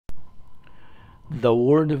The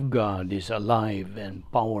Word of God is alive and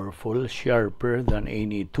powerful, sharper than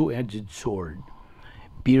any two-edged sword,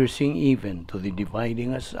 piercing even to the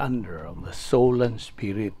dividing asunder of the soul and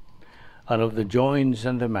spirit, and of the joints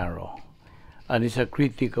and the marrow, and is a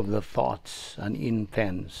critic of the thoughts and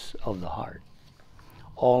intents of the heart.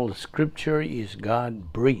 All Scripture is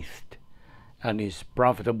God-breathed, and is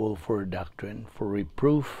profitable for doctrine, for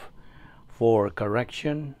reproof, for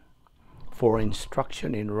correction, for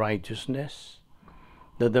instruction in righteousness,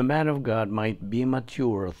 that the man of God might be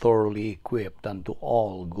mature, thoroughly equipped unto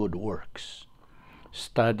all good works.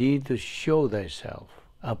 Study to show thyself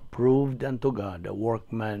approved unto God, a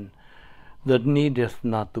workman that needeth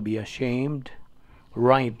not to be ashamed,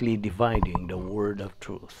 rightly dividing the word of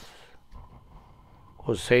truth.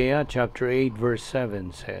 Hosea chapter 8 verse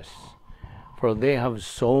 7 says, For they have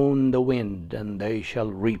sown the wind, and they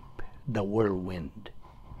shall reap the whirlwind.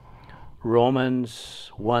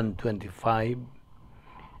 Romans 1:25,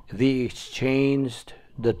 They exchanged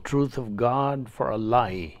the truth of God for a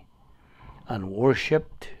lie, and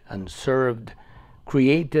worshipped and served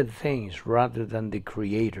created things rather than the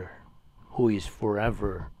Creator, who is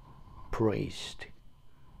forever praised.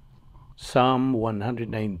 Psalm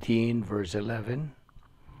 119 verse 11,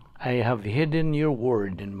 I have hidden your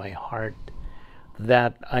word in my heart,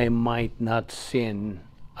 that I might not sin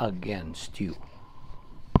against you.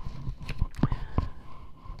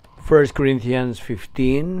 1 Corinthians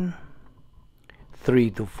 15,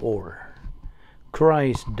 3-4.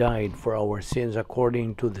 Christ died for our sins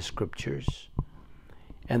according to the Scriptures,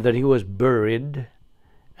 and that he was buried,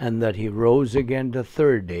 and that he rose again the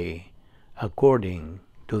third day according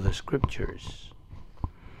to the Scriptures.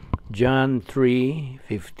 John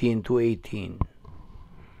 3:15-18.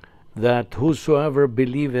 That whosoever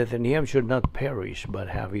believeth in him should not perish, but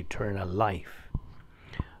have eternal life.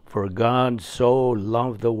 For God so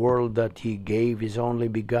loved the world that he gave his only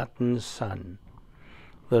begotten Son,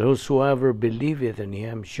 that whosoever believeth in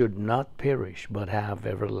him should not perish, but have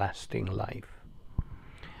everlasting life.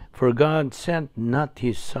 For God sent not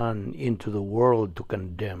his Son into the world to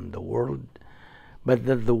condemn the world, but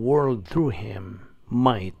that the world through him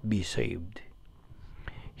might be saved.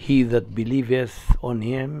 He that believeth on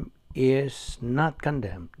him is not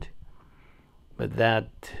condemned, but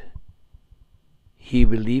that he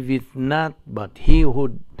believeth not, but he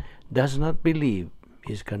who does not believe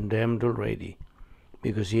is condemned already,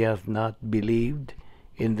 because he hath not believed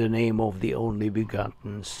in the name of the only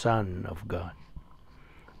begotten Son of God.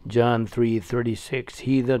 John 3:36,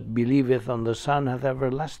 He that believeth on the Son hath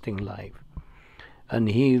everlasting life, and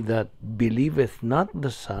he that believeth not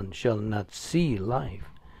the Son shall not see life,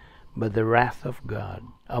 but the wrath of God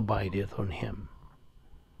abideth on him.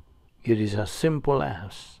 It is as simple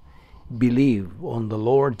as, believe on the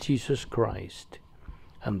Lord Jesus Christ,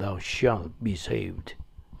 and thou shalt be saved.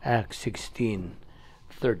 Acts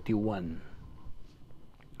 16:31.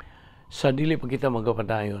 Sa dili pa kita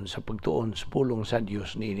magapadayon sa pagtuon sa pulong sa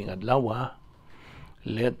Dios niining adlaw,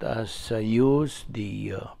 let us use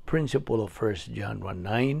the principle of 1 John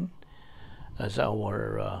 1:9 as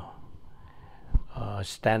our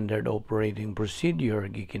standard operating procedure.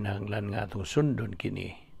 Gikinahanglan nga atong sundon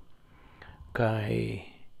kini.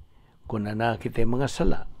 Kay kung na kita mga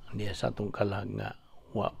sala, niya sa atong kalag nga,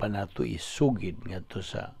 wa pa nato isugid nga to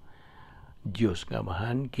sa Diyos nga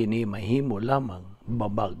mahan, kini mahimo lamang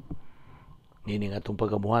babag. Nini nga itong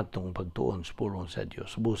pagabuhatong pagtuon sa pulong sa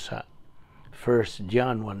Diyos. Busa, 1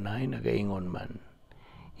 John 1:9, nagaingon man,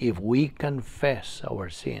 if we confess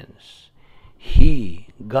our sins,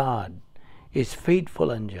 He, God, is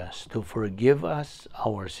faithful and just to forgive us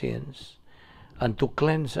our sins and to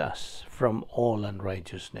cleanse us from all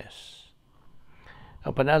unrighteousness.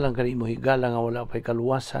 Ang panalang kanimo higala nga wala pa'y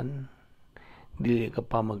kaluwasan, dili ka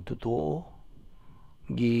pa magtutuo,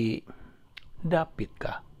 dapit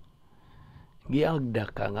ka, giagda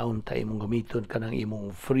ka nga unta imong gamiton ka ng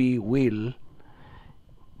imong free will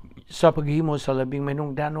sa paghimo sa labing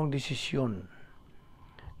manungdanong desisyon.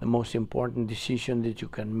 The most important decision that you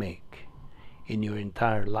can make in your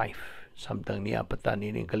entire life, samtang niapatan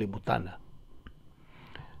ining kalibutan,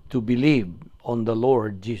 to believe on the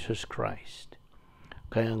Lord Jesus Christ.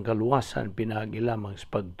 Kaya ang kaluwasan pinagi lamang sa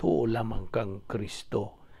pagtuo lamang kang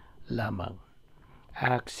Kristo lamang.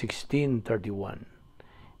 Acts 16:31.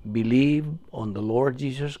 Believe on the Lord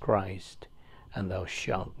Jesus Christ, and thou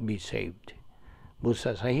shalt be saved.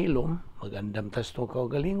 Busa sa hilom, magandam tas tong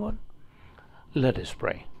kaugalingon. Let us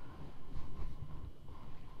pray.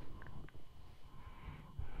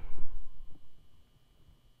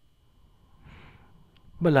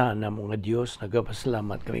 Balaan na mga Diyos,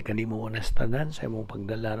 nagapasalamat kami kanimo onastadan sa imong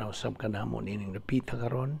pagdala na usab kanamon ining napita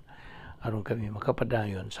karon aron kami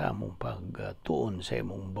makapadayon sa among pagtuon sa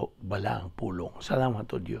imong balaang pulong. Salamat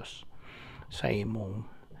o Dios sa imong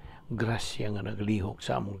grasya nga naglihok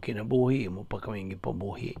sa among kinabuhi, imo pa kami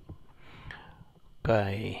gipabuhi.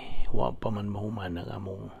 Kay wa pa man mahuman ang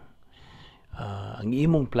among ang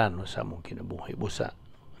imong plano sa among kinabuhi. Busa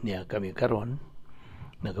niya kami karon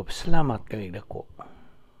nagapasalamat kami dako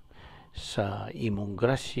sa imong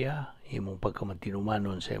grasya, imong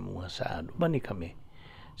pagkamatinumanon sa imong saad. Bani kami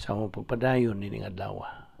sa among pagpadayon nining adlaw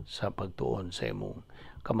sa pagtuon sa imong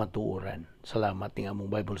kamatuoran. Salamat ning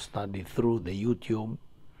among Bible study through the YouTube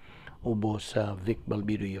ubos sa Vic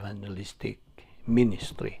Balbido Evangelistic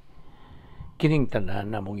Ministry. Kining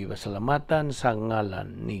tanan namong ipasalamatan sa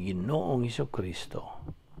ngalan ni Ginoong Hesukristo.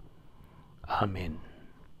 Amen.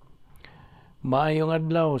 Maayong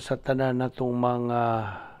adlaw sa tanan natong mga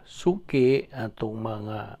suki, atong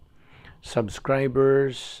mga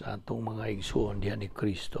subscribers, atong mga igsuon diha ni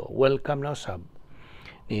Kristo. Welcome na sab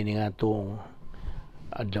nining atong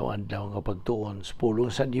adlaw-adlaw nga pagtuon sa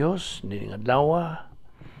pulong sa Dios. Nining adlaw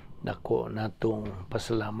nako natong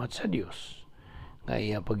pasalamat sa Dios nga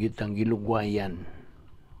iya pagyutang gilugwayan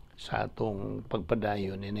sa atong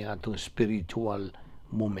pagpadayon nining atong spiritual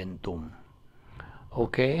momentum.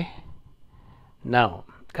 Okay? Now,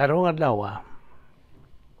 karong adlaw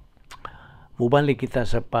mubalik kita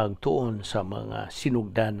sa pagtuon sa mga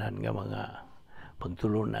sinugdanan nga mga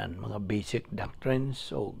pagtulunan, mga basic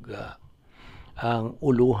doctrines o ang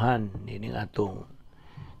uluhan nining atong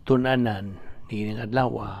tunanan nining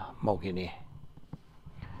adlaw mao kini.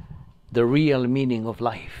 The real meaning of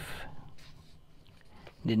life.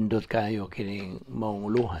 Nindot kayo kining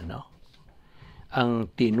maong uluhan, no?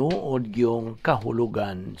 Ang tinuod yung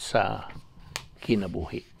kahulugan sa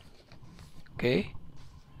kinabuhi. Okay?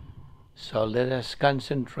 So let us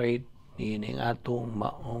concentrate nining atong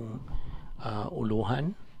maong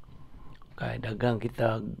uluhan. Kaya dagang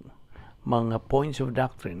kita mga points of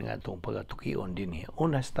doctrine nga atong pagatukion dinhi.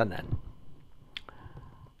 Unas tanan,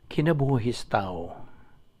 kinabuhis tao.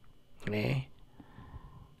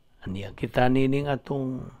 Aniya kita nining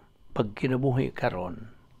atong pagkinabuhi karon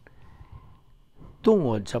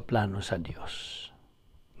tungod sa plano sa Dios.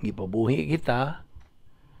 Gipabuhi kita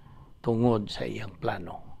tungod sa iyang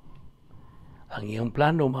plano. Ang iyang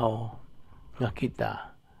plano mao nga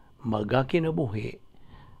kita magakinabuhi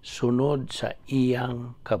sunod sa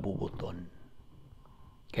iyang kabubuton.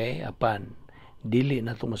 Okay? Apan dili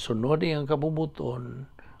na ito masunod iyang kabubuton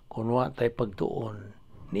kung wa tay pagtuon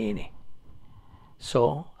niini.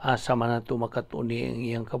 So, asa man nato makatuni ang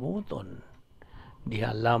iyang kabubuton?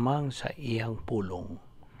 Diha lamang sa iyang pulong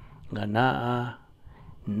nga naa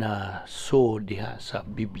na so diha sa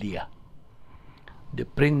Biblia. The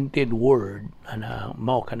printed word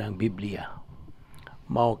mao kanang Biblia.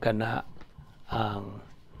 Mao kana ang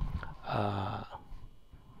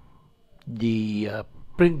the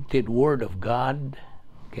printed word of God,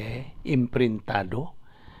 okay, imprintado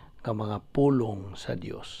ka mga pulong sa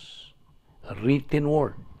Dios. Written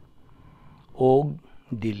word. O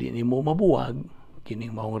dili nimo mabuwag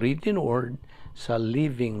kining maong written word sa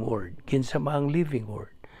living word. Kinsa ba ang living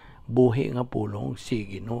word? Buhi nga pulong si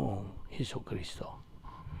Ginoong Hesukristo.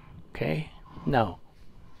 Okay? Now,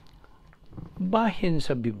 bahin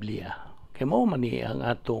sa Biblia. Kaya mao man ni ang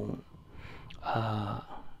atong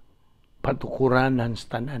patukuranan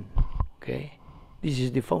sa tanan. Okay? This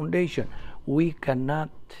is the foundation. We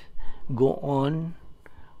cannot go on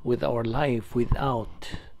with our life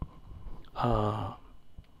without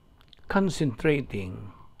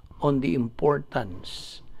concentrating on the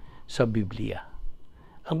importance sa Biblia.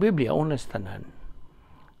 Ang Biblia, unas tanan,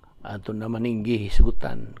 ato naman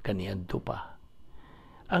inggihisgutan kaniadto pa.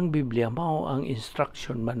 Ang Biblia mao ang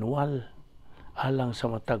instruction manual alang sa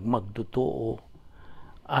matag magtutuo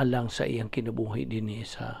alang sa iyang kinabuhi dinhi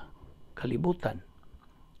sa kalibutan.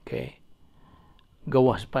 Okay?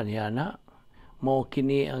 Gawas pa niya na mao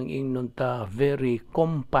kini ang ingnon ta very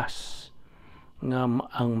compass nga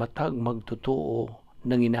ang matag magtutuo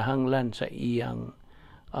nanginahanglan sa iyang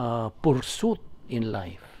pursuit in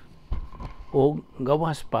life. O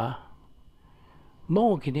gawas pa,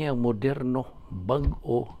 mao kini ang moderno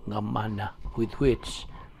bag-o nga mana with which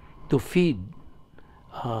to feed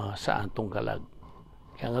sa atong kalag.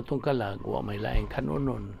 Kaya ang atong kalag, wa may laing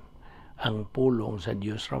kanunon ang pulong sa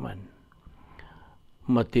Dios raman.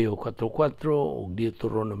 Mateo 4:4 ug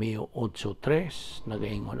Deuteronomio 8:3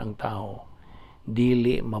 nagaingon ang tao,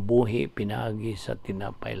 dili mabuhi pinaagi sa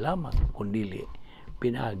tinapay lamang, kundi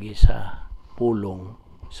pinaagi sa pulong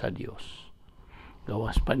sa Dios.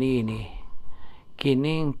 Gawas pa niini,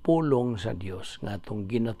 kining pulong sa Dios nga atong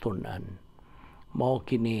ginatun-an mao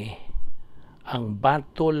kini ang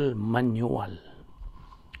battle manual.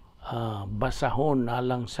 Basahon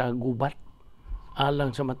alang sa gubat,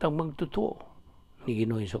 alang sa matag magtotoo ni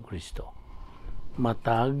Ginoong Jesucristo.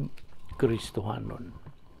 Matag Kristohanon.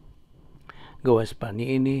 Gawas pa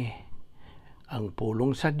niini, ang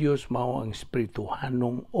pulong sa Dios mao ang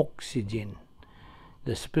espirituhanong oxygen,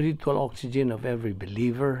 the spiritual oxygen of every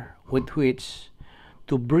believer with which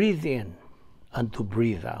to breathe in and to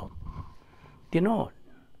breathe out. Tinuod,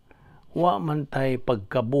 wa man tay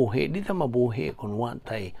pagkabuhi, di ta mabuhi kung wa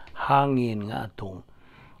tay hangin nga atong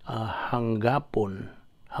hanggab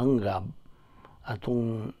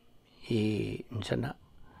atong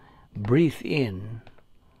breathe in.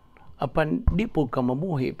 Apan di po ka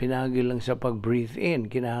mabuhi, pinagi lang sa pag-breathe in,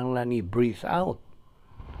 kinahanglan ni breathe out.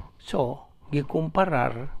 So,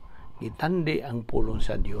 gikumparar, gitandi ang pulong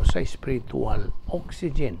sa Dios sa spiritual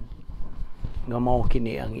oxygen nga mao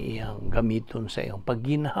kini ang iyang gamiton sa iyang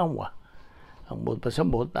pagginhawa. Ang bot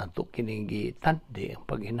pasabot ato kini gitandi ang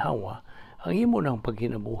pagginhawa, ang imo nang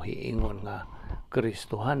pagkinabuhi ingon nga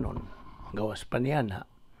Kristohanon. Gawas pa niana,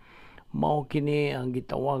 mao kini ang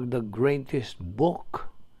gitawag the greatest book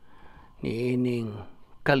ni ining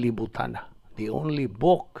kalibutan. The only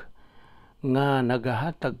book nga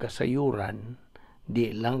nagahatag kasayuran,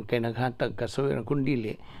 di lang kay naghatag kasayuran kundi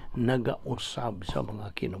nagausab sa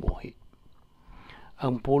mga kinabuhi.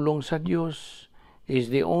 Ang pulong sa Dios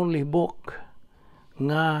is the only book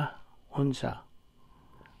nga unsa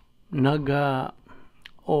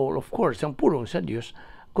of course ang pulong sa Dios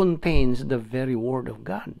contains the very word of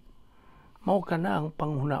God. Mao kana ang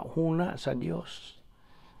panghuna-huna sa Dios.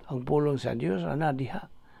 Ang pulong sa Dios ana diha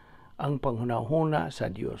ang panghuna-huna sa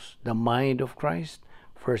Dios, the mind of Christ,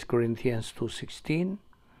 1 Corinthians 2:16.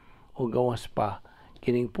 O gawas pa,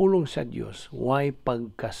 kining pulong sa Dios way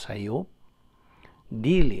pagkasayop,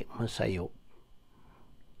 dili masayop,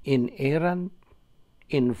 inerrant,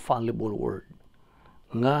 infallible word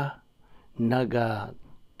nga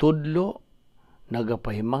nagatudlo,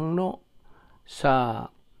 nagapahimangno sa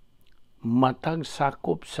matag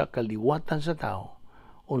sakop sa kaliwatan sa tao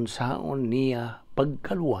unsaon niya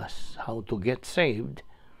pagkaluwas, how to get saved,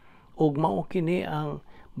 ug mao kini ang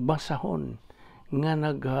basahon nga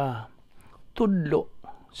nagatudlo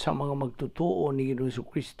sa mga magtutuo ni Ginoong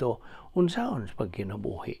Jesucristo unsaon sa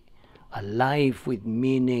pagkinabuhi, a life with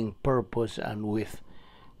meaning, purpose, and with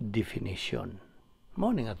definition.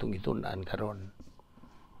 Mao ni nga itong itun-an karon,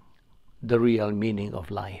 the real meaning of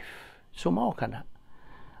life. So mao kana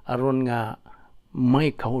aron nga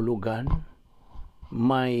may kahulugan,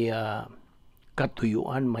 may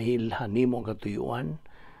katuyuan, may ilhanimong katuyuan,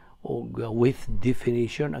 o with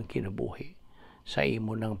definition ang kinabuhi sa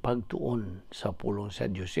imo ng pagtuon sa pulong sa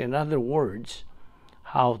Dios. In other words,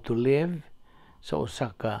 how to live sa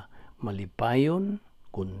usa ka malipayon,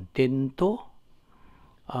 kontento,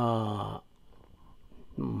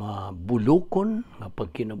 mabulukon nga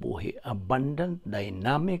pagkinabuhi, abundant,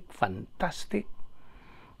 dynamic, fantastic,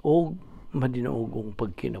 o madinaugong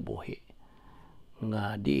pagkinabuhi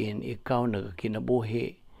nga diin ikaw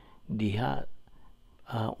nagakinabuhi diha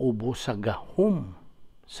ubo sa gahom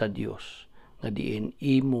sa Dios, nga diin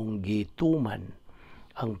imong gituman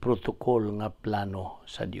ang protokol nga plano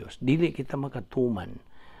sa Dios. Dili kita makatuman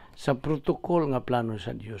sa protokol nga plano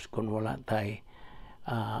sa Dios kung wala tay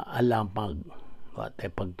alamag, wala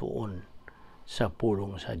tay pagtuon sa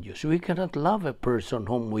pulong sa Dios. We cannot love a person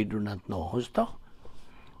whom we do not know. Husto?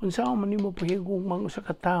 Unsa man nimo pahigugmang sa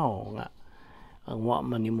katao nga ang wa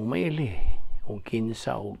man nimo maili o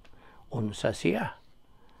kinsa o unsa siya.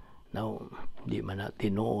 Now, di man na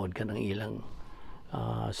tinuod ka ng ilang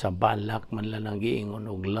sa balak man lang ang giingon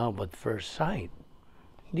og love at first sight.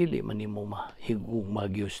 Dili man nimo mahigugma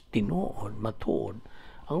gyud tinuod, matuod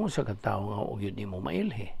ang unsa ka tawo nga og yun nimo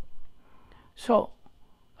mailhi. So,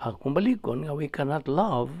 kung balikon nga we cannot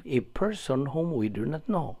love a person whom we do not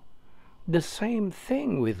know. The same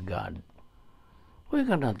thing with God. We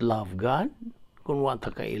cannot love God kung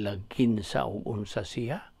wata ka ilag kinsa o unsa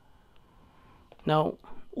siya. Now,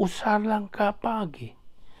 usar lang ka paagi.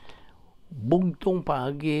 Bugtong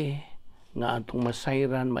paagi nga atong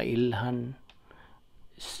masayran, mailhan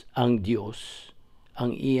ang Dios,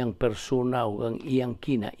 ang iyang persona o ang iyang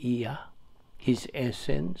kinaiya, His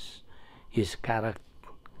essence, His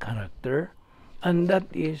character, and that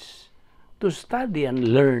is to study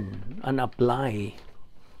and learn and apply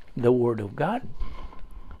the Word of God.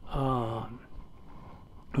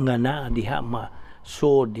 Nga naa diha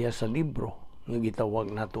so diha sa libro nga gitawag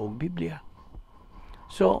nato og Biblia.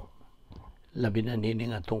 So, labi na nini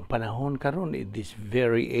nga atong panahon karon, in this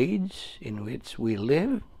very age in which we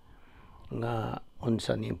live, nga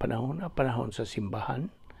unsa ning panahon sa simbahan,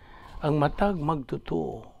 ang matag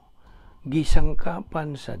magtutuo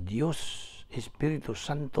gisangkapan sa Dios Espiritu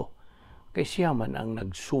Santo, kay siya man ang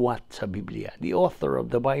nagsuwat sa Biblia. The author of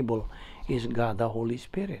the Bible is God the Holy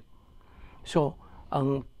Spirit. So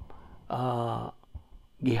ang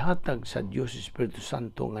gihatag sa Dios Espiritu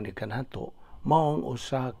Santo nga ni kanato mao ang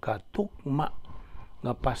usa ka tukma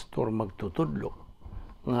nga pastor magtutudlo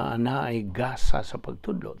nga anaay gasa sa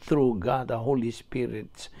pagtudlo through God the Holy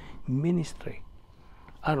Spirit's ministry.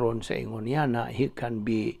 Aron sa ingon yana, he can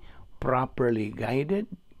be properly guided.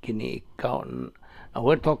 Kini ikaw,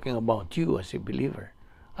 we're talking about you as a believer.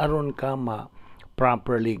 Aron ka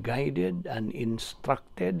properly guided and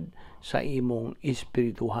instructed sa imong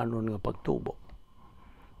espirituhanon nga pagtubo.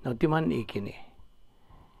 Now, timan ikini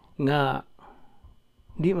nga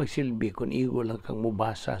di magsilbi kung igo lang kang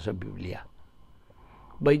mubasa sa Biblia.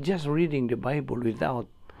 By just reading the Bible without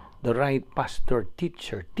the right pastor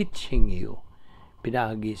teacher teaching you,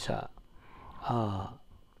 pinagi sa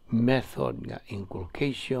method nga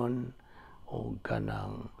inculcation o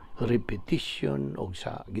kanang repetition o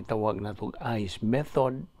sa gitawag natong ICE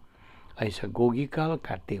method, isagogical,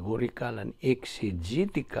 categorical, and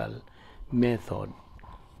exegetical method,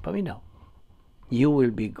 paminaw, you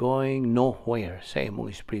will be going nowhere sa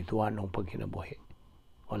imong espirituanong pagkinabuhi.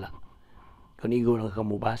 Wala. Kung igo lang ka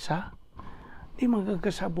mubasa, di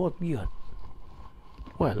magkakasabot yun.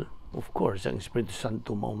 Well, of course, ang Espiritu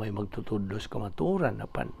Santo mo may magtutudlos kamaturan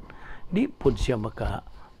napan. Di po siya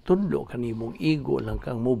makatudlo kanimong igo lang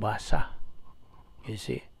kang mubasa. You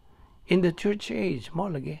see? In the church age, mo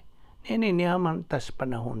lagi, niniyaman tas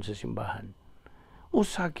panahon sa simbahan.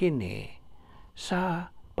 Usakin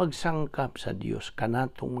sa pagsangkap sa Dios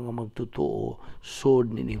kanatong mga magtutuo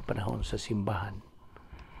sud nining panahon sa simbahan.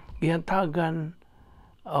 Gihantagan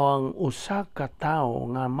ang usa ka tawo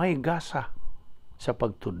nga may gasa sa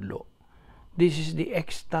pagtudlo. This is the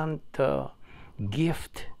extant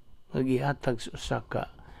gift nga gihatag sa usa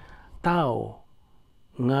ka tawo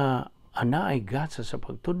nga anaay gasa sa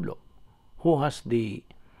pagtudlo, who has the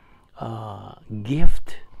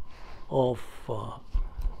gift of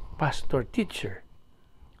pastor teacher.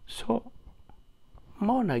 So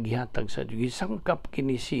mao na gihatag sa Dios, sangkap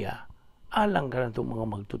kini siya alang kanatong mga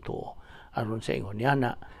magtutuo aron sa ingon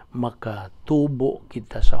yana makatubo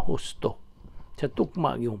kita sa husto sa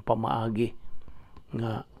tukma yung pamaagi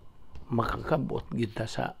nga makakabot kita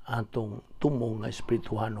sa atong tumong nga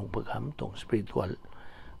espirituhanong paghamtong, spiritual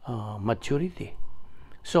maturity.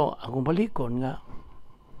 So akong balikon nga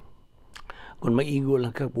kung maigo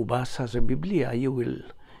lang ka pubasa sa Biblia, you will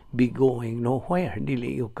be going nowhere.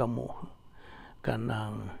 Dili yung kamo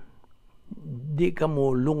kanang di ka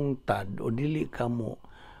mo lungtad o dili ka mo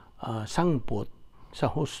sangpot sa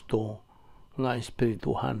husto nga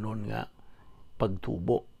espirituhanon nga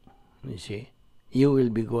pagtubo. You see? You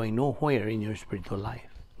will be going nowhere in your spiritual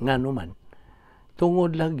life. Nga naman,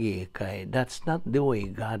 tungod lagi kay that's not the way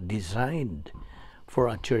God designed for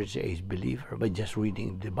a church age believer by just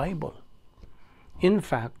reading the Bible. In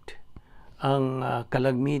fact, ang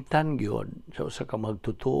kalagmitan gyud sa usa ka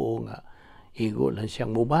magtutuo nga igo lang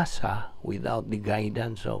siyang mubasa without the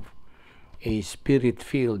guidance of a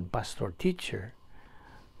spirit-filled pastor teacher,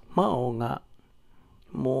 mao nga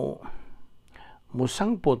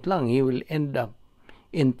musangpot lang, he will end up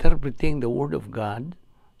interpreting the Word of God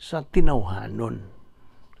sa tinawhanon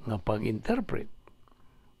nga pag-interpret.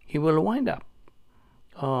 He will wind up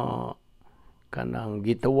kanang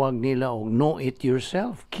gitawag nila og know it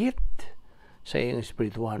yourself kit sa iyang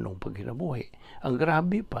espirituhanong pagkinabuhi. Ang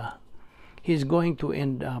grabe pa, he's going to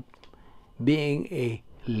end up being a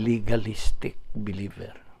legalistic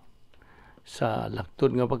believer. Sa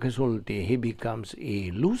laktod nga pagkasulti, he becomes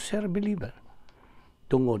a looser believer.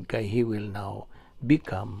 Tungod kay he will now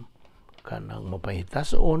become kanang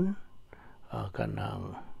mapahitason,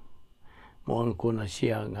 kanang muang ko na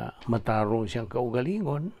siya nga matarong siyang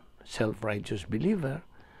kaugalingon, self-righteous believer.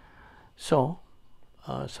 So,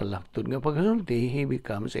 sa laktod nga pagkasulti, he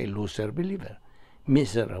becomes a looser believer,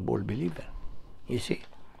 miserable believer. You see?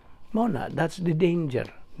 Mona, that's the danger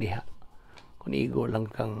diha. Kung igo lang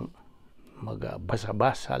kang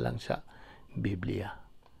magbasa-basa lang sa Biblia.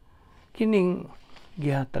 Kining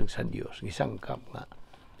gihatag sa Dios, gisangkap nga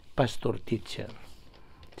pastor teacher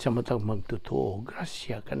sa matag magtutuo,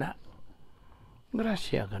 grasya ka na.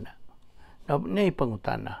 Grasya ka na.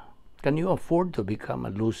 Naipangutana, can you afford to become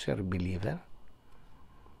a looser believer?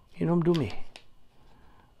 Hinumdumi.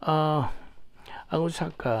 Ang usa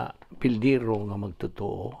ka pildiro nga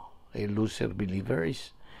magtutuo, a looser believer,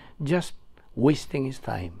 is just wasting his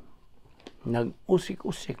time.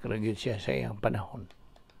 Nag-usik-usik ra gyud siya sa iyang panahon.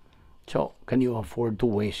 So, can you afford to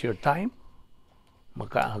waste your time?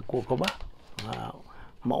 Makaako ka ba?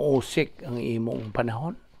 Mausik ang imong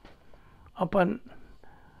panahon? Apan,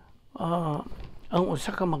 ang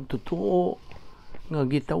usa ka magtutuo nga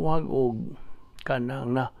gitawag og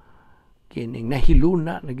kanang kining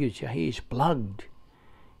nahiluna na gyud siya. He is plugged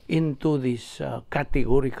into this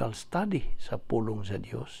categorical study sa pulong sa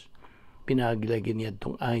Dios. Pinagilagin niya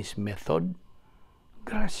itong ICE method.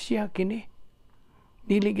 Grasya kini.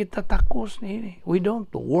 Dili kita takos ni. We don't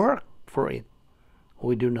work for it.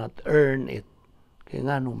 We do not earn it. Kaya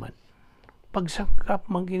nga naman, pagsangkap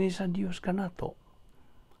man kini sa Dios kanato.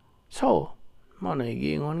 So,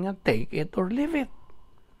 managiingon nga, take it or leave it.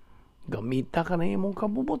 Gamita ka na imong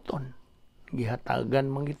kabubuton. Gihatagan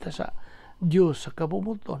man kita sa Dios sa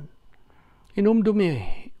kabubuton.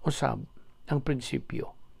 Inumdumi usab ang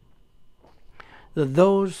prinsipyo. That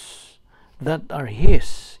those that are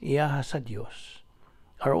His, iyaha sa Dios,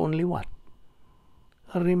 are only what?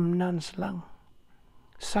 Remnants lang.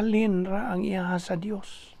 Salin ra ang iyaha sa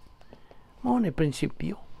Dios. Mao ni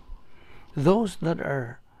prinsipyo. Those that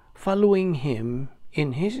are following Him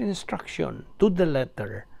in His instruction to the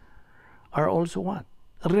letter are also what?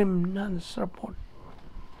 Remnants ra po.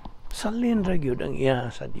 Salin ra gyud ang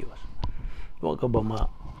iyaha sa Dios. Wa ka ba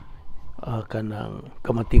kanang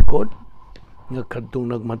kamatikod nga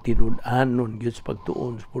kadtong nagmatinud-anon gyud sa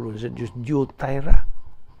pagtuon sa pulong sa Dios, jutay ra.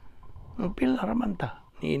 Ang pila ra man ta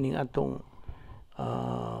niining atong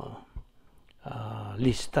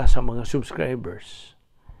lista sa mga subscribers.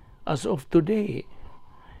 As of today,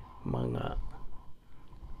 mga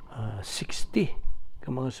 60 ka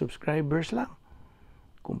mga subscribers lang.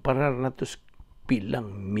 Kumparar na to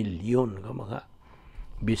pilang milyon ka mga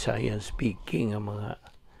Visayan speaking nga mga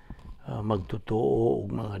magtotoo o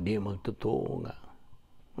mga di magtotoo nga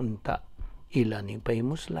unta ilan ning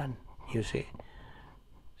pahimuslan, you see.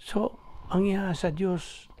 So ang iya sa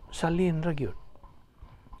Dios salin ra gyud.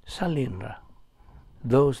 Salin ra.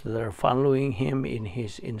 Those that are following Him in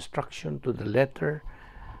His instruction to the letter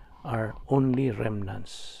are only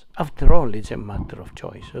remnants. After all, it's a matter of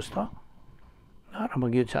choice. Gusto?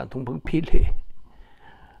 Naramag yun sa atong pagpili.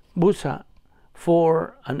 Busa,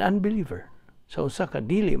 for an unbeliever, sa usa ka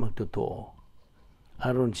dili magtotoo,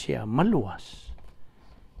 aron siya maluwas.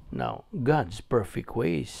 Now, God's perfect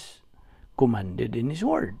ways commanded in His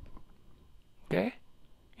Word. Okay?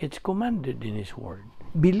 It's commanded in His Word.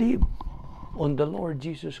 Believe on the Lord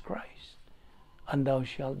Jesus Christ, and thou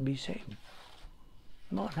shalt be saved.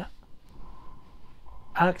 No, na.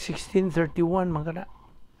 Acts 16:31, mga na.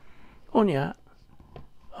 Unya,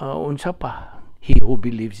 unsa pa, he who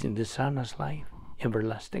believes in the Son has life,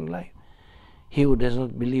 everlasting life. He who does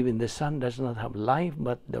not believe in the Son does not have life,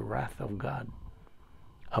 but the wrath of God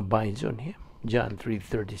abides on him. John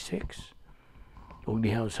 3:36. Ug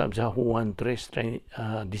diha usab sa Juan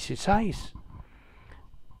 3:16.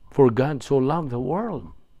 For God so loved the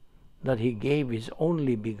world that He gave His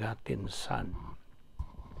only begotten Son,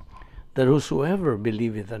 that whosoever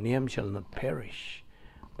believeth on Him shall not perish,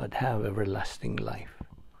 but have everlasting life.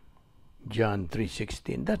 John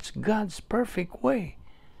 3:16. That's God's perfect way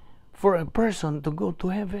for a person to go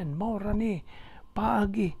to heaven. Maura ni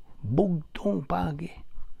paagi, bugtong paagi.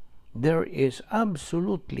 There is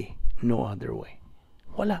absolutely no other way.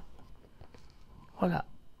 Wala.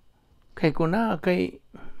 Kay kuna kay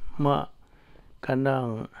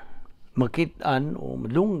kanang makitaan o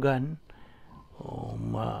malunggan o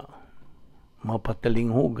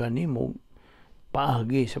mapatalinghugan nimo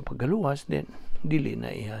paagi sa paggaluwas, then dili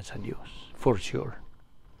na iya sa Dios for sure.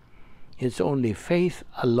 It's only faith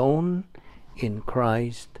alone in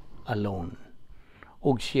Christ alone.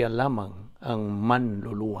 Ug siya lamang ang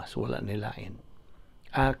manluluwas, wala nilain.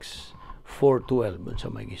 Acts 4:12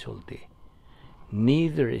 sa may gisulti.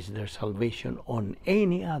 Neither is there salvation on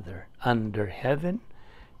any other under heaven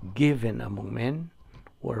given among men,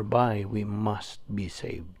 whereby we must be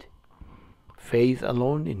saved. Faith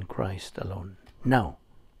alone in Christ alone. Now,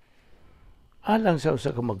 alang sa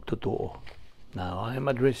usa ka magtotoo. Now,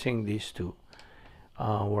 I'm addressing this to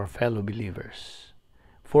our fellow believers.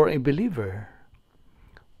 For a believer,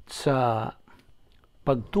 sa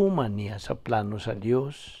pagtuman niya sa plano sa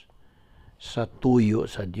Dios, sa tuyo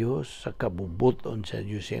sa Dios, sa kabubuton sa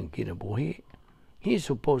Dios siyang kinabuhi, he is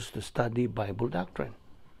supposed to study Bible doctrine.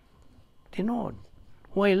 Tinod,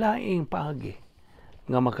 way laing paagi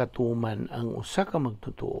nga makatuman ang usa ka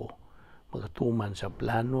magtotoo, makatuman sa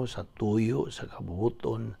plano, sa tuyo, sa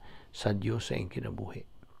kabubuton sa Dios sa iyang kinabuhi.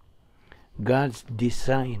 God's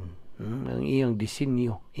design, ang iyang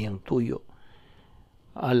disenyo, iyang tuyo,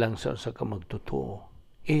 alang sa usa ka magtotoo,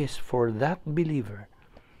 is for that believer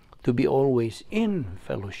to be always in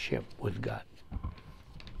fellowship with God.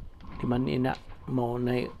 Di man ina, mao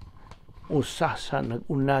nay usa sa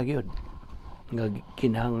nag-una gyud nga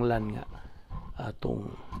kinahanglan nga atong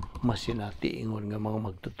masinati ingon nga mga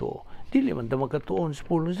magtotoo. Dili man ta magkatuon sa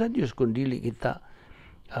pulong sa Dios kun dili kita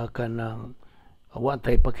kanang wa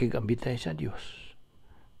tay pakigambitay sa Dios.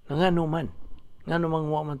 Ngano man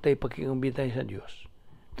wa man tay pakigambitay sa Dios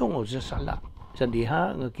tungod sa sala. Sa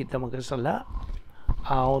diha nga kita magkasala,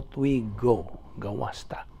 out we go,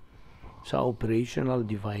 gawasta sa operational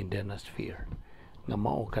divine dynasty nga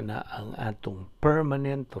mao kana ang atong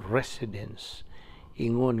permanent residence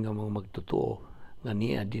ingon nga mga magtotoo nga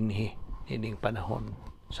niya dinhi ining panahon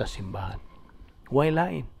sa simbahan. Why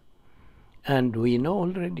lain? And we know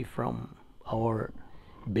already from our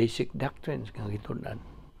basic doctrines nga gitun-an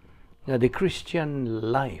nga the Christian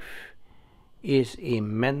life is a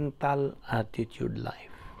mental attitude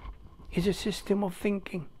life. It's a system of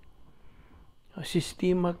thinking.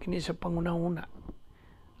 Sistema kini sa pangunahuna.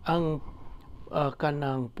 Ang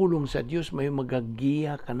kanang pulong sa Dios may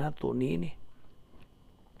magagiya kanato niini.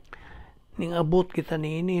 Ning abot kita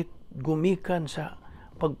niini gumikan sa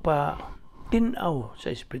pagpa-tinaw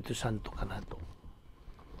sa Espiritu Santo kanato.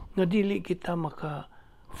 Nga dili kita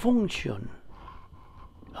maka-function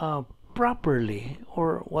properly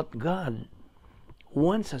or what God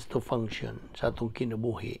wants us to function sa atong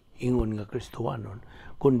kinabuhi ingon nga Kristohanon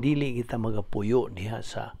kung dili kita magapuyo diha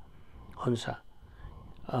sa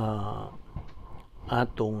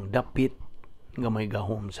atong dapit nga may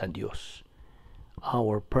gahom sa Dios,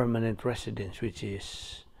 our permanent residence, which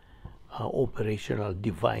is operational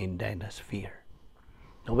divine dynasphere.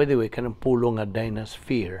 Now, by the way, kanang pulong nga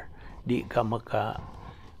dynasphere, di ka maka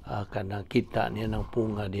kanang kita niya ng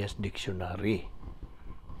punga diha sa dictionary.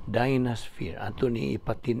 Dynasphere, ato ni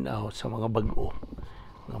ipatinaw sa mga bag-o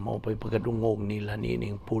nga mao pay pagkadungog nila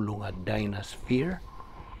nining pulong nga dynasphere.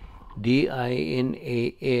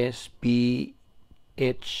 D-I-N-A-S-P-H-E-R-E,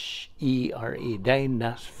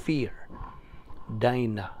 dynasphere.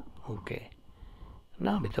 Dyna, okay.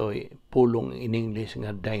 Na bitoy pulong in English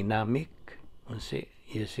nga dynamic.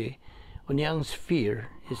 You see, unya ang sphere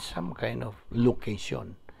is some kind of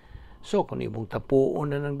location. So kung ibong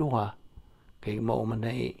tapuon na ng duha, kay mao man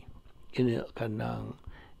ay kanang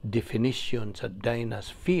definition sa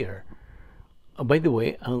dynasphere. By the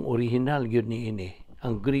way, ang original yun ni ini,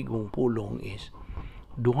 ang Grigong pulong is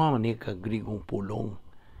duha man ni ka Grigong pulong.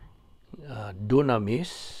 Dunamis,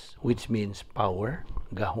 which means power,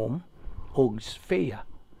 gahom, og spheia.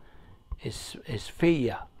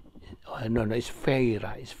 Spheia.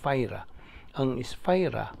 Sphaira. Ang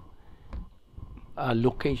sphaira,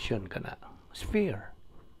 location kana, sphere.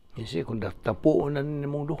 You see, kung tapuon na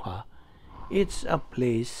nimong duha, it's a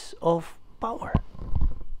place of power.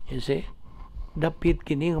 You see, dapit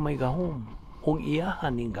kini nga may gahom, kung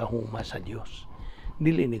iyahan ning gahoma sa Dios,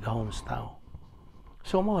 dili ni gahom sa tao.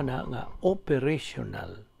 So mo na nga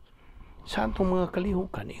operational sa atong mga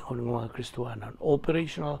kalihukan ingon nga mga Kristohanon,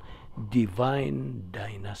 operational divine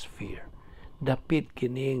dynasphere. Dapit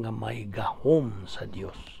kini nga may gahom sa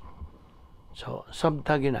Dios. So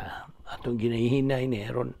sabtag na atong ginahinay ni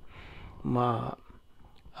aron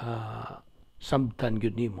sabtan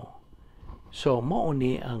gyud nimo. So mao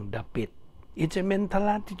ni ang dapit. It's a mental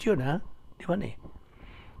attitude, ha? Di ba ni?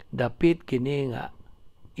 Dapit kini nga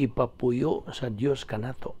ipapuyo sa Dios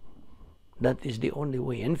kanato. That is the only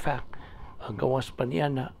way. In fact, gawas pa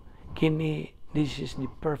niya na kini, this is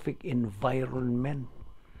the perfect environment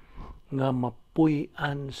nga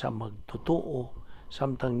mapuy-an sa magtotoo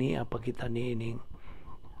samtang niya pakita niining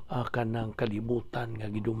kanang kalibutan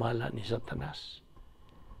nga gidumala ni Satanas.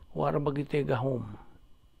 Wara ba gitay gahom,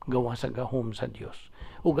 gawa sa gahom sa Dios.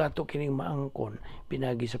 Ug ato kining maangkon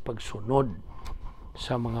pinagi sa pagsunod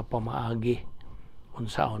sa mga pamaagi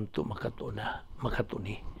unsaon to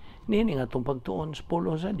makatuni. Nini nga itong pagtuon sa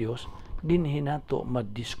pulo sa Dios, dinhi nato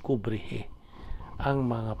madiskubrihi ang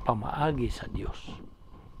mga pamaagi sa Dios.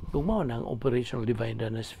 Kung mao na ang operational divine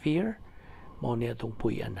dynasphere, mao niya itong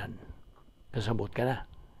puyanan. Kasabot ka na.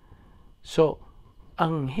 So,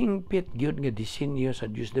 ang hingpit gyud nga disenyo sa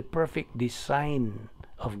Dios, the perfect design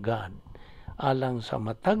of God, alang sa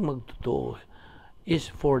matag magtotoo, is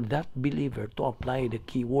for that believer to apply the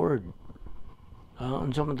key word.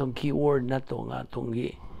 Unsa man tong key word nato nga atong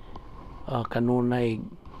kanunay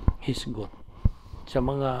hisgot sa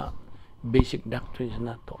mga basic doctrines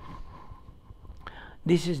nato.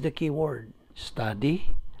 This is the key word: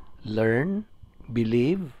 study, learn,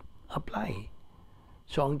 believe, apply.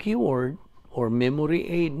 So ang key word or memory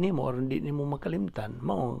aid nimo or hindi nimo makalimtan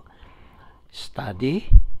mao study,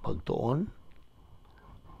 pagtuon,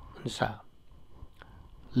 unsa,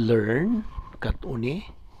 learn,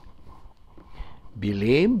 katuni,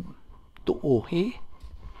 believe, tuuhi,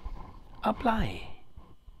 apply,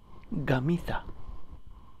 gamita.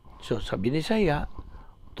 So sa Binisaya,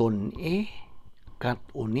 tun-i,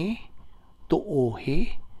 kat-uni, tuuhi,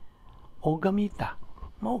 o gamita.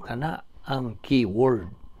 Mao kana ang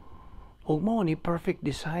keyword. Ug mao ni perfect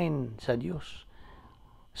design sa Dios.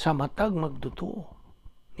 Sa matag magtutuo.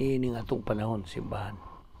 Niining atong panahon simbahan.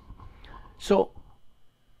 So,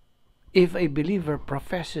 if a believer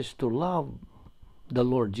professes to love the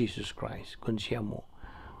Lord Jesus Christ, kung siya mo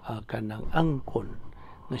kanang angkon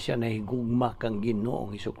na siya nahigugma kang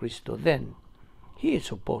Ginoong Hesukristo, then he is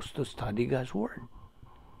supposed to study God's Word.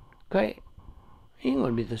 Kay,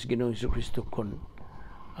 ingon bitas Ginoong Hesukristo, kung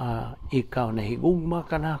ikaw nahigugma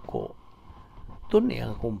ka nako, tuni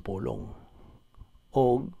ang akong pulong,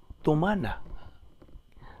 o tumana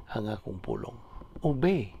ang akong pulong.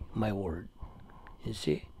 Obey my word. You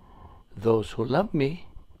see, those who love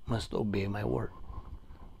me must obey my word.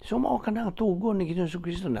 So, mao ka na ang tugon ni Ginoong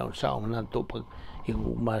Hesukristo na unsaon na ito pag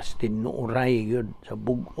higugmas tinuoray yun sa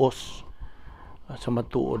bugos sa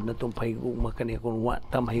matuod na itong pahigugma kaniya kung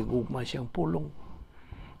wata mahigugma siyang pulong.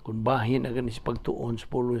 Kung bahin na ganis pagtuon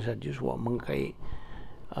sa pulong sa Diyos, wa man kay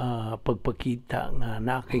pagpakita nga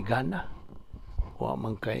nakay gana, wa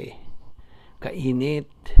man kay kainit,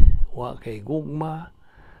 wa kay gugma,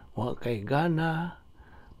 wa kay gana,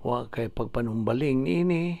 wa kay pagpanumbaling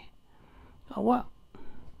nini, wa.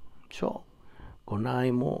 So, kung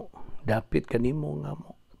naay mo, dapit kanimo nga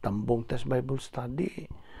mo, tambong tas Bible study,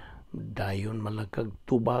 dayon malagkag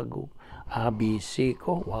tubago, ABC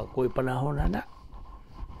ko, wa ko'y panahon na.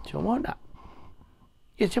 So, mo na.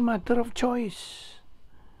 It's a matter of choice.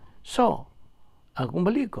 So, akong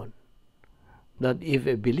balikon, that if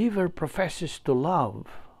a believer professes to love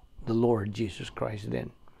the Lord Jesus Christ,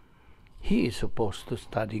 then he is supposed to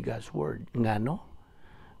study God's Word. Ngano?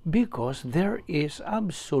 Because there is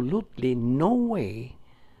absolutely no way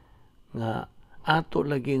nga ato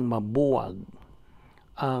laging mabuwag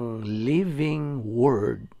ang living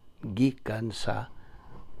Word gikan sa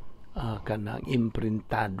kanang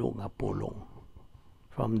imprintado nga pulong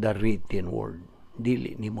from the written Word.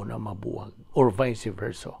 Dili nimo na mabuwag, or vice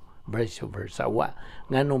versa. Wa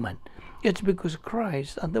ngano man, it's because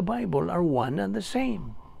Christ and the Bible are one and the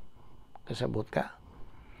same. Kasabot ka?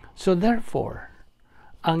 So therefore,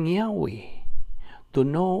 ang Yahweh, to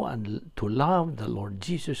know and to love the Lord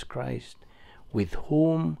Jesus Christ, with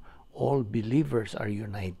whom all believers are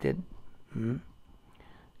united.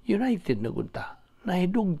 United na gud ta.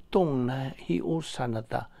 Nahidugtong na hiusa na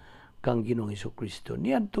ta kang Ginoong Hesukristo.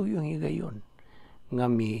 Niadto yung higayon nga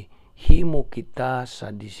himo kita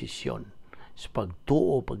sa desisyon sa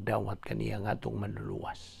pagtuo, pagdawat kaniya nga atong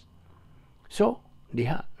manluluwas. So,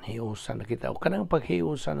 diha, hiusa na kita. O kanang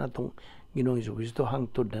paghiusa na itong Ginoong Hesukristo,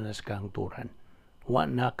 hangtod na nas kahangturan. Wa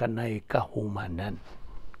na kanay kahumanan.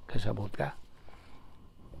 Kasabot ka?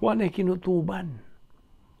 Wa na kinutuban.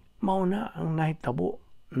 Mao na ang nahitabo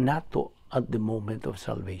nato at the moment of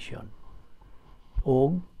salvation.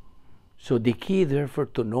 So the key therefore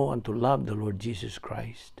to know and to love the Lord Jesus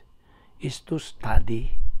Christ is to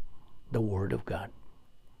study the Word of God.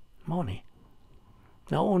 Mao ni.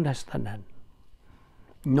 Naunas tanan.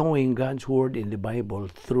 Knowing God's Word in the Bible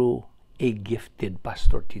through a gifted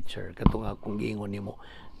pastor teacher. Katong akong giingon nimo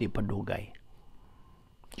ni Padugay.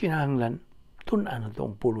 Kinahanglan tun-an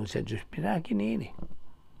atong pulong sa Diyos pinakiniini.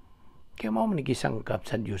 Kaya mao man gisangkap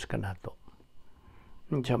sa Diyos kanato.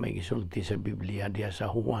 Unsa may gisulti sa Biblia diya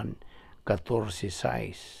sa Juan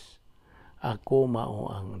 14:6. Ako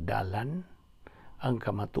mao ang dalan, ang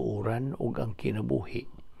kamatuoran ug ang kinabuhi.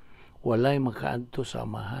 Walay makaadto sa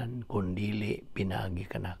amahan kundili pinaagi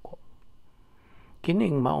kanako.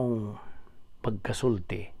 Kining maong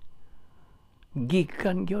pagkasulti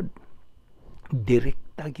gikan gyud,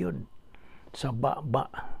 direkta gyud sa baba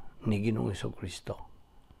ni Ginoong Hesukristo.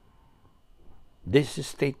 This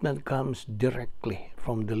statement comes directly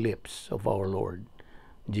from the lips of our Lord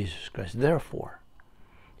Jesus Christ. Therefore,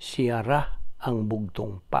 siya ra ang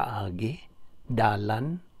bugtong paagi,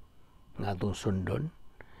 dalan nga atong sundon.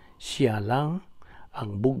 Siya lang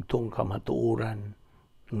ang bugtong kamatuoran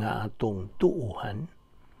nga atong tuuhan,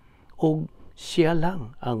 o siya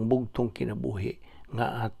lang ang bugtong kinabuhi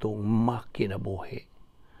nga atong makinabuhi.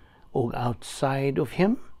 O outside of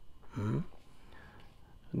Him,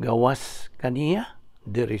 gawas kaniya,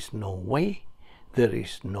 there is no way, there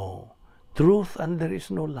is no truth, and there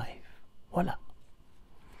is no life. Wala.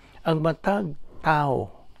 Ang matag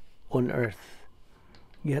tao on earth,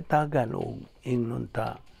 gihatagan og ingnon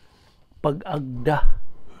ta pag-agda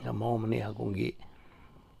nga mao man ni akong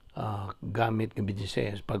gamit ng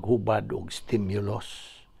Visayan, paghubad og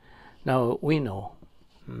stimulus. Now we know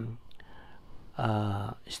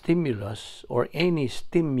stimulus or any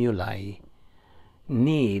stimuli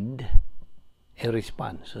need a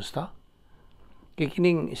response. Basta? Kaya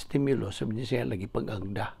kining stimulus, sabi niya siya lagi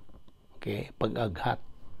pag-agda. Okay? Pag-aghat.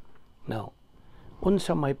 Now,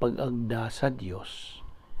 unsa may pag-agda sa Dios,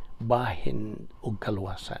 bahin og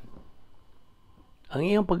kaluwasan. Ang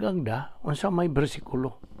iyang pag-agda, unsa may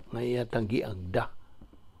bersikulo nga iyatang giagda.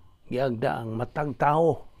 Giagda ang matang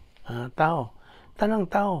tao. Tanang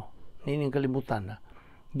tao. Nining kalimutan na.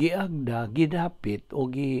 Giagda, gidapit o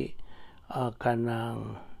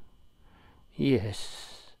kanang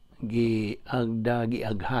giagda,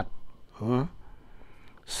 giaghat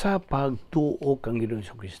sa pagtuo kang Ginoong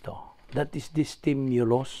Jesucristo. That is the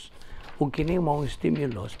stimulus. Ug kini mao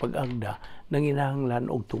stimulus pag-agda nanginahanglan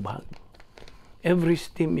og tubag. Every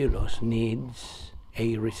stimulus needs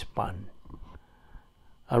a response.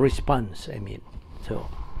 A response, I mean. So,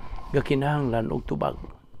 gakinahanglan og tubag.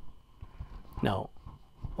 Now,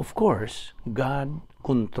 of course, God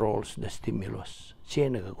controls the stimulus.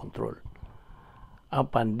 Siya nagakontrol.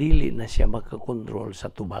 Apan dili na siya makakontrol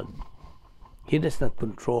sa tubag. He does not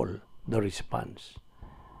control the response.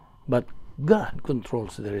 But God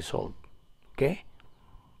controls the result. Okay?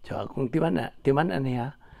 So, kung timanan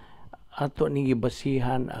niya, ato ni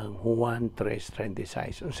gibasihan ang Juan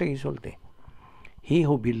 3:36. Unsa gisulti? He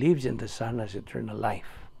who believes in the Son has eternal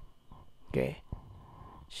life. Okay?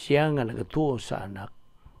 Siya nga nagatuo sa anak,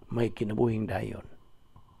 may kinabuhing dayon.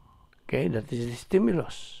 Okay? That is the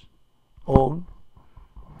stimulus. O,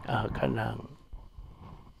 kanang,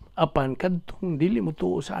 apan kadtong dili mo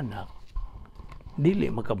tuo sa anak,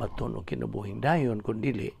 dili makabaton o kinabuhing dayon,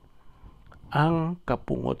 kundili, ang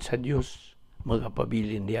kapungot sa Dios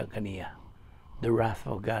magapabilin diya kaniya. The wrath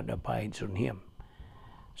of God abides on him.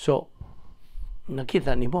 So,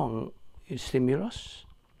 nakita ni mo ang stimulus?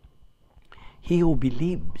 He who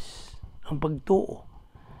believes, ang pagtuo.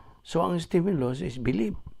 So, ang stimulus is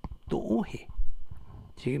believe, tuuhi.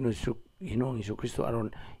 Sige, Ginoong Jesucristo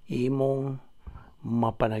aron imong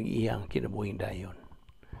mapanag-iyang kinabuhing dayon.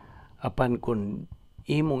 Apan kung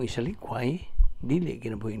imong isalikway, dili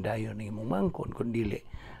kinabuhing dayon ng imong mangkon, kung dili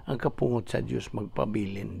ang kapungot sa Dios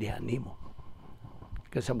magpabilin diha nimo.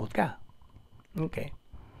 Kasabot ka. Okay.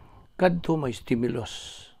 Kadto may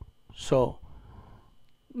stimulus. So,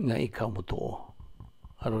 nga ikaw mutuo.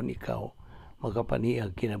 Aron ikaw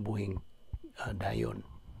magkapaniyag kinabuhing dayon.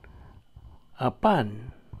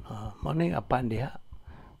 Apan, manay apan diha.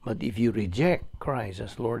 But if you reject Christ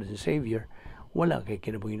as Lord and Savior, wala kay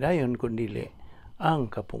kinabuhing dayon kundi ang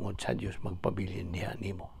kapungot sa Dios magpabilin diha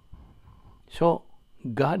nimo. So,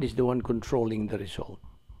 God is the one controlling the result.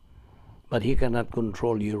 But He cannot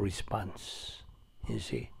control your response. You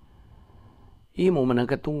see? Imo man ang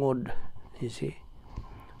katungod. You see?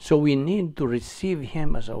 So we need to receive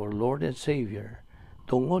Him as our Lord and Savior.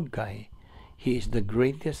 Tungod kay He is the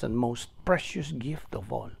greatest and most precious gift of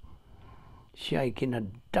all. Siya ay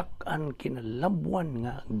kinadak-an, kinalabwan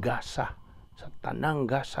nga gasa, sa tanang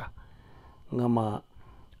gasa, nga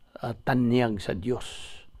tanyag sa Dios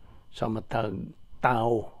sa matag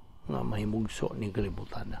tao nga mahimugso ni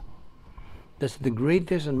kalibutan. That's the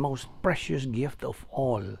greatest and most precious gift of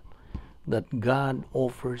all that God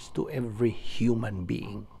offers to every human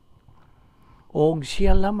being. Og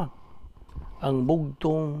siya lamang ang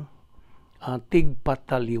bugtong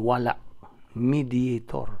tigpataliwala,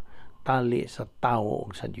 mediator, tali sa tao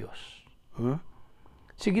o sa Diyos.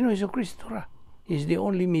 Si Ginoong Jesucristo ra is the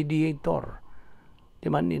only mediator.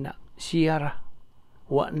 Timan nina, siya ra,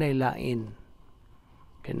 wa na'y lain.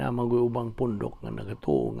 Kaya na mag-uubang pundok nga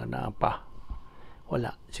nagatuo nga naapa.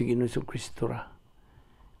 Wala, si Ginoong Jesucristo ra.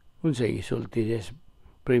 Kung sa isulti des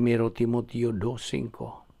 1 Timoteo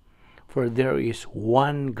 2:5, for there is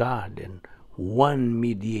one God and one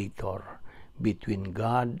mediator between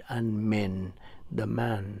God and men, the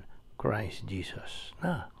man Christ Jesus.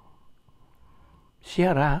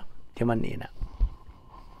 Siya ra, timan ina.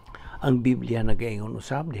 Ang Biblia nag-ingon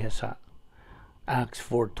usab diha sa Acts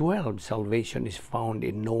 4:12, salvation is found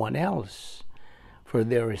in no one else, for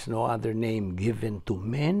there is no other name given to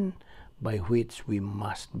men by which we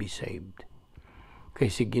must be saved.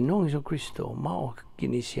 Kay si Ginoong Jesucristo, mao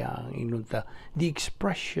kini siya ang inunta, the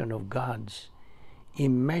expression of God's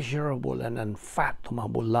immeasurable and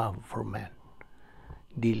unfathomable love for man.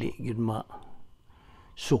 Dili gyud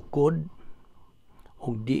sukod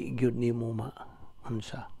o di gyud nimo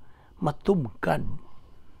matubkad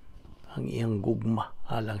ang iyang gugma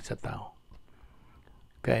alang sa tao.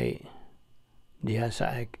 Kay diha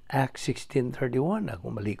sa Acts 16:31 ako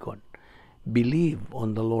malikon, believe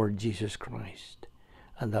on the Lord Jesus Christ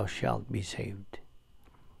and thou shalt be saved.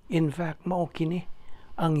 In fact, mao kini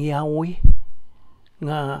ang Yahweh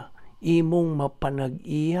nga imong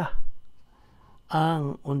mapanag-iya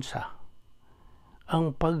ang unsa,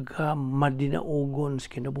 ang pagka-madinaugon sa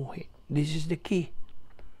kinabuhi. This is the key.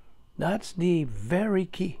 That's the very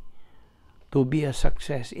key to be a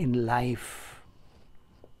success in life.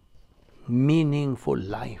 Meaningful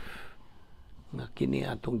life. Nga kini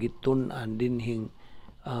atong gitun-an dinhing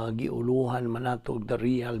giuluhan man nato the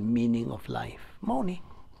real meaning of life. Mao ni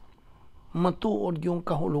matuod yung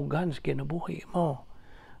kahulugan sa kinabuhi mo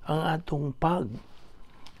ang atong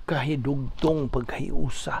kahidugtong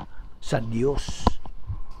paghiusa sa Dios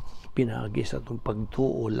pinagi sa atong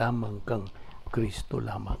pagtuo lamang kang Kristo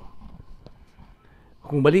lamang.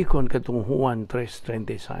 Kung balikon katong Juan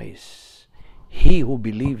 3:36, he who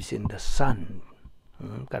believes in the Son,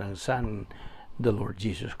 kanang Son, the Lord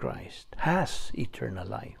Jesus Christ, has eternal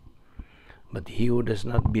life. But he who does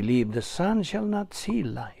not believe the Son shall not see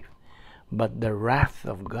life, but the wrath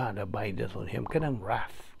of God abideth on him. Kanang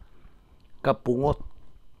wrath, kapungot,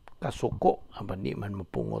 kasuko, aban di man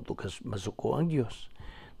mapungot o masuko ang Diyos.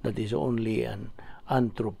 That is only an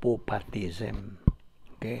anthropopathism.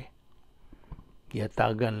 Okay?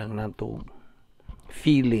 Yatagan lang nato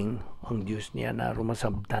feeling ang Diyos niya na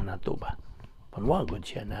rumasabtan nato ba? Panwagod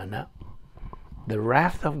siya na. The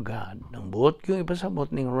wrath of God, ang buot yung ipasabot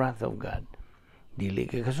ng wrath of God, dili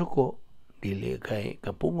kay kasuko, dili kay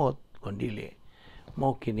kapungot, kundili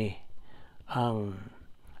mao kini ang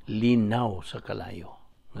linaw sa kalayo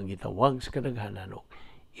nga gitawag sa kadaghanan og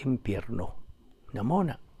impyerno. Namo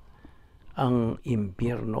na ang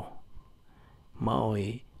impyerno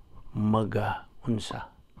maoy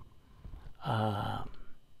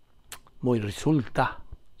mo'y resulta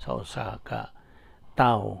sa usa ka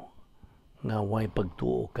tao nga way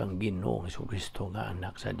pagtuo kang Ginoong Jesucristo nga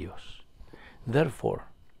anak sa Dios. Therefore,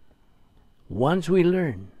 once we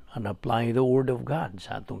learn and apply the Word of God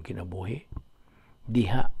sa atong kinabuhi,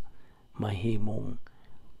 diha mahimong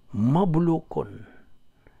mabulokon,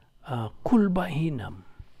 kulbahinam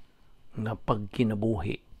nga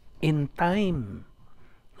pagkinabuhi in time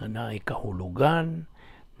nga naay kahulugan,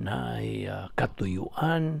 naay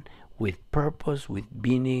katuyuan, with purpose, with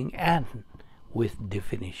meaning, and with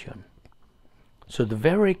definition. So the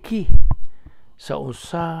very key sa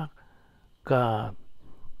usa ka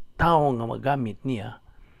tao nga magamit niya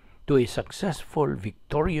to a successful,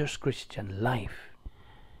 victorious Christian life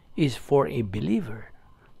is for a believer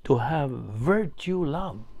to have virtue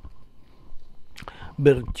love.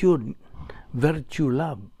 Virtue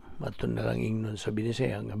love. Ato na lang ingnon sa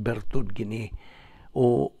Visayan nga bertud gini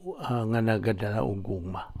o nga nagadala og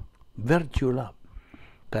gugma. Virtue love.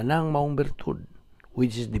 Kanang maong bertud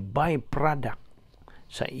which is the byproduct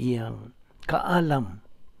sa iyang kaalam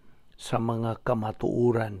sa mga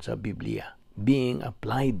kamatuuran sa Biblia being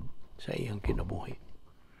applied sa iyang kinabuhi.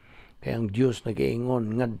 Kaya ang Diyos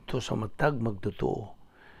nagaingon ngadto sa matag magtotoo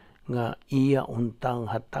nga iya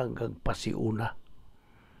untang hatag ag pasiuna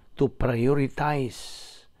to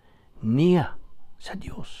prioritize niya sa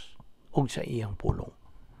Diyos ug sa iyang pulong.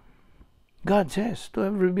 God says to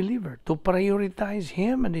every believer to prioritize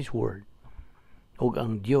Him and His Word. Ug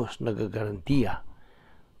ang Diyos nagagarantiya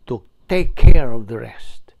to take care of the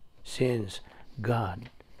rest since God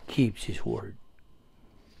keeps His Word.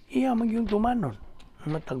 Iya magyung tumanon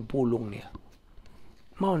ang matagpulong niya.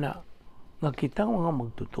 Mao na nga kita mga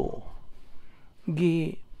magtotoo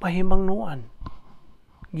gi pahimangnuan,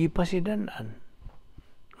 gi pasidan-an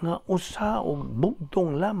nga usa og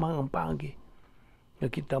bugtong lamang ang paagi nga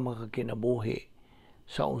kita makakinabuhi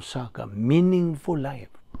sa usa ka meaningful life,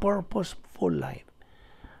 purposeful life,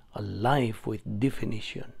 a life with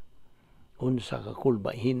definition. Unsa ka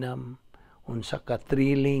kulbahinam, unsa ka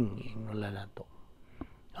thrilling ingnola nato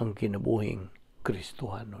ang kinabuhing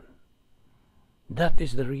Kristohanon. That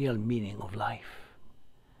is the real meaning of life.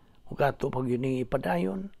 Ug ato pag yun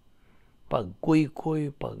ipadayon, pagkuy-kuy,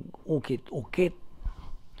 pag-ukit-ukit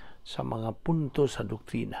sa mga punto sa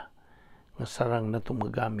doktrina nga sarang natong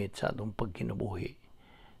magamit sa atong pagkinabuhi.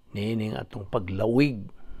 Niining atong paglawig,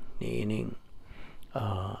 niining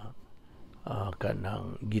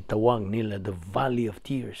kanang gitawag nila the Valley of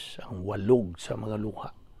Tears, ang walog sa mga luha,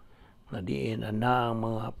 na diin na ang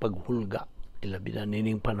mga paghulga, ilabi na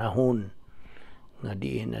nining panahon, nga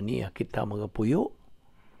diin na niya kita mga puyo,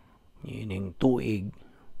 niining tuig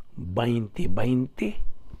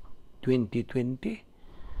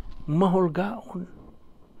 2020, mahulgaon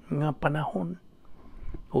nga panahon,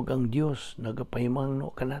 ug ang Dios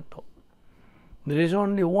nagapahimangno kanato. There is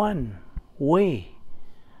only one way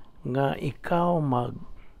nga ikaw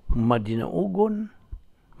madinaugon,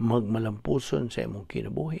 magmalampuson sa imong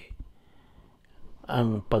kinabuhi.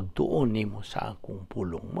 Ang pagtuon nimo sa akong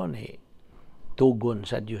pulong mo ni tugon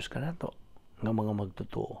sa Dios kanato nga mga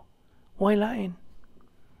magtotoo. Why lain?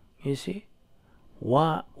 You see?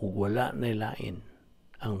 Wala na lain.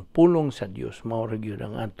 Ang pulong sa Dios mao ra gyud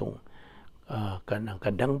ang atong kanang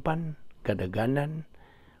kadangpan, kadaganan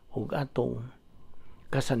ug atong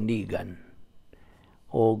kasandigan.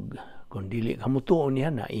 Og kung dili ka mutuon niya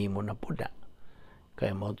na imo na puda.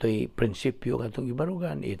 Kaya mo to'y prinsipyo katong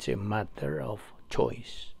gibarugan, it's a matter of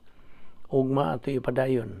choice. Og maato'y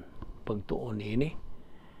padayon pagtuon ini.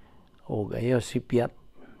 Og ayaw sipyat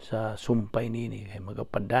sa sumpay nini kay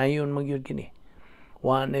magapadayon magyud kini.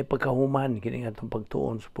 Wa na pagkahuman kini nga itong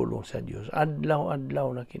pagtuon sa pulong sa Dios.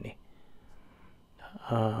 Adlaw-adlaw na kini.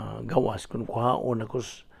 Gawas kung kuhaon ako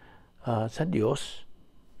sa Dios,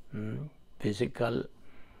 physical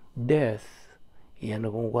death, iyan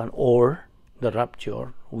akong kuhan, or the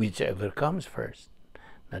rapture, whichever comes first.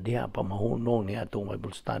 Na diha pa mahunong ni atong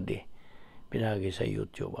Bible study. Pinagi sa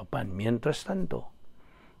YouTube. Apan, mientras tanto,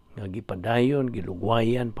 nagipadayon,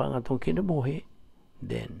 gilugwayan pa ang atong kinabuhi,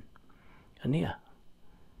 then, aniya,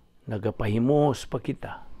 nagapahimos pa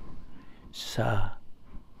kita sa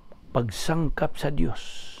pagsangkap sa Dios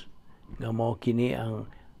nga mao kini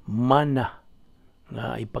ang mana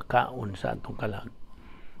nga ipakaon sa atong kalag.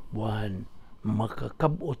 Buhan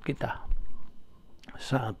makakabot kita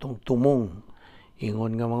sa atong tumong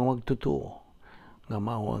ingon nga mga magtotoo nga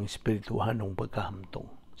mao ang espirituhanong pagkahamtong.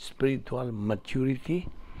 Spiritual maturity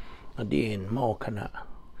adiin mao kana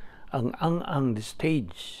ang the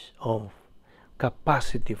stage of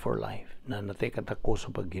capacity for life na natay katako sa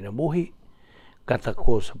pagginabuhi,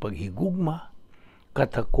 katako sa paghigugma,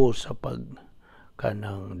 katako sa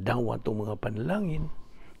kanang dawat o mga panalangin.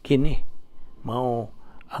 Kini mao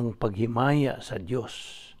ang paghimaya sa Dios.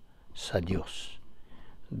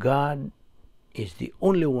 God is the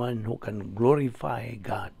only one who can glorify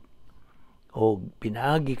God. O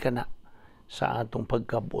pinaagi ka na sa atong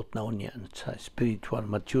pagkabot na unyan sa spiritual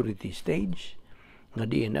maturity stage nga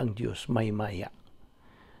diin ang Dios may maya.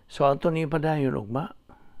 So ato ni padayon ugma.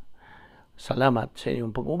 Salamat sa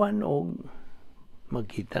inyong pag-uban o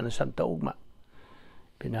magkita na sa ugma.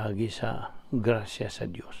 Pinagi sa grasya sa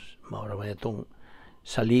Dios. Maura man itong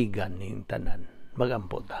saligan ning tanan.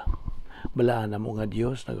 Magampo ta. Balaan na mo nga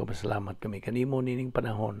Dios, nagapasalamat kami kanimo nining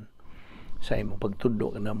panahon sa imong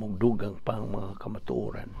pagtudlo na mong dugang pang mga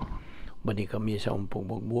kamatuoran. Bani kami sa umpong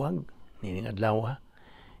magbuwag, nining adlaw,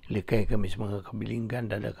 likay kami sa mga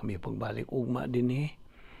kabilinggan, dala kami pagbalik ugma din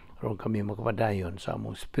ron kami magpadayon sa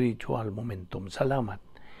among spiritual momentum. Salamat.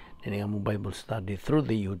 Nining among Bible study through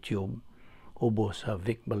the YouTube, ubo sa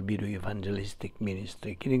Vic Balbido Evangelistic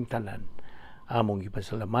Ministry. Kining tanan, among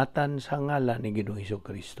ipasalamatan sa ngalan ni Ginoong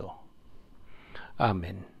Hesukristo.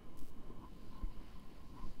 Amen.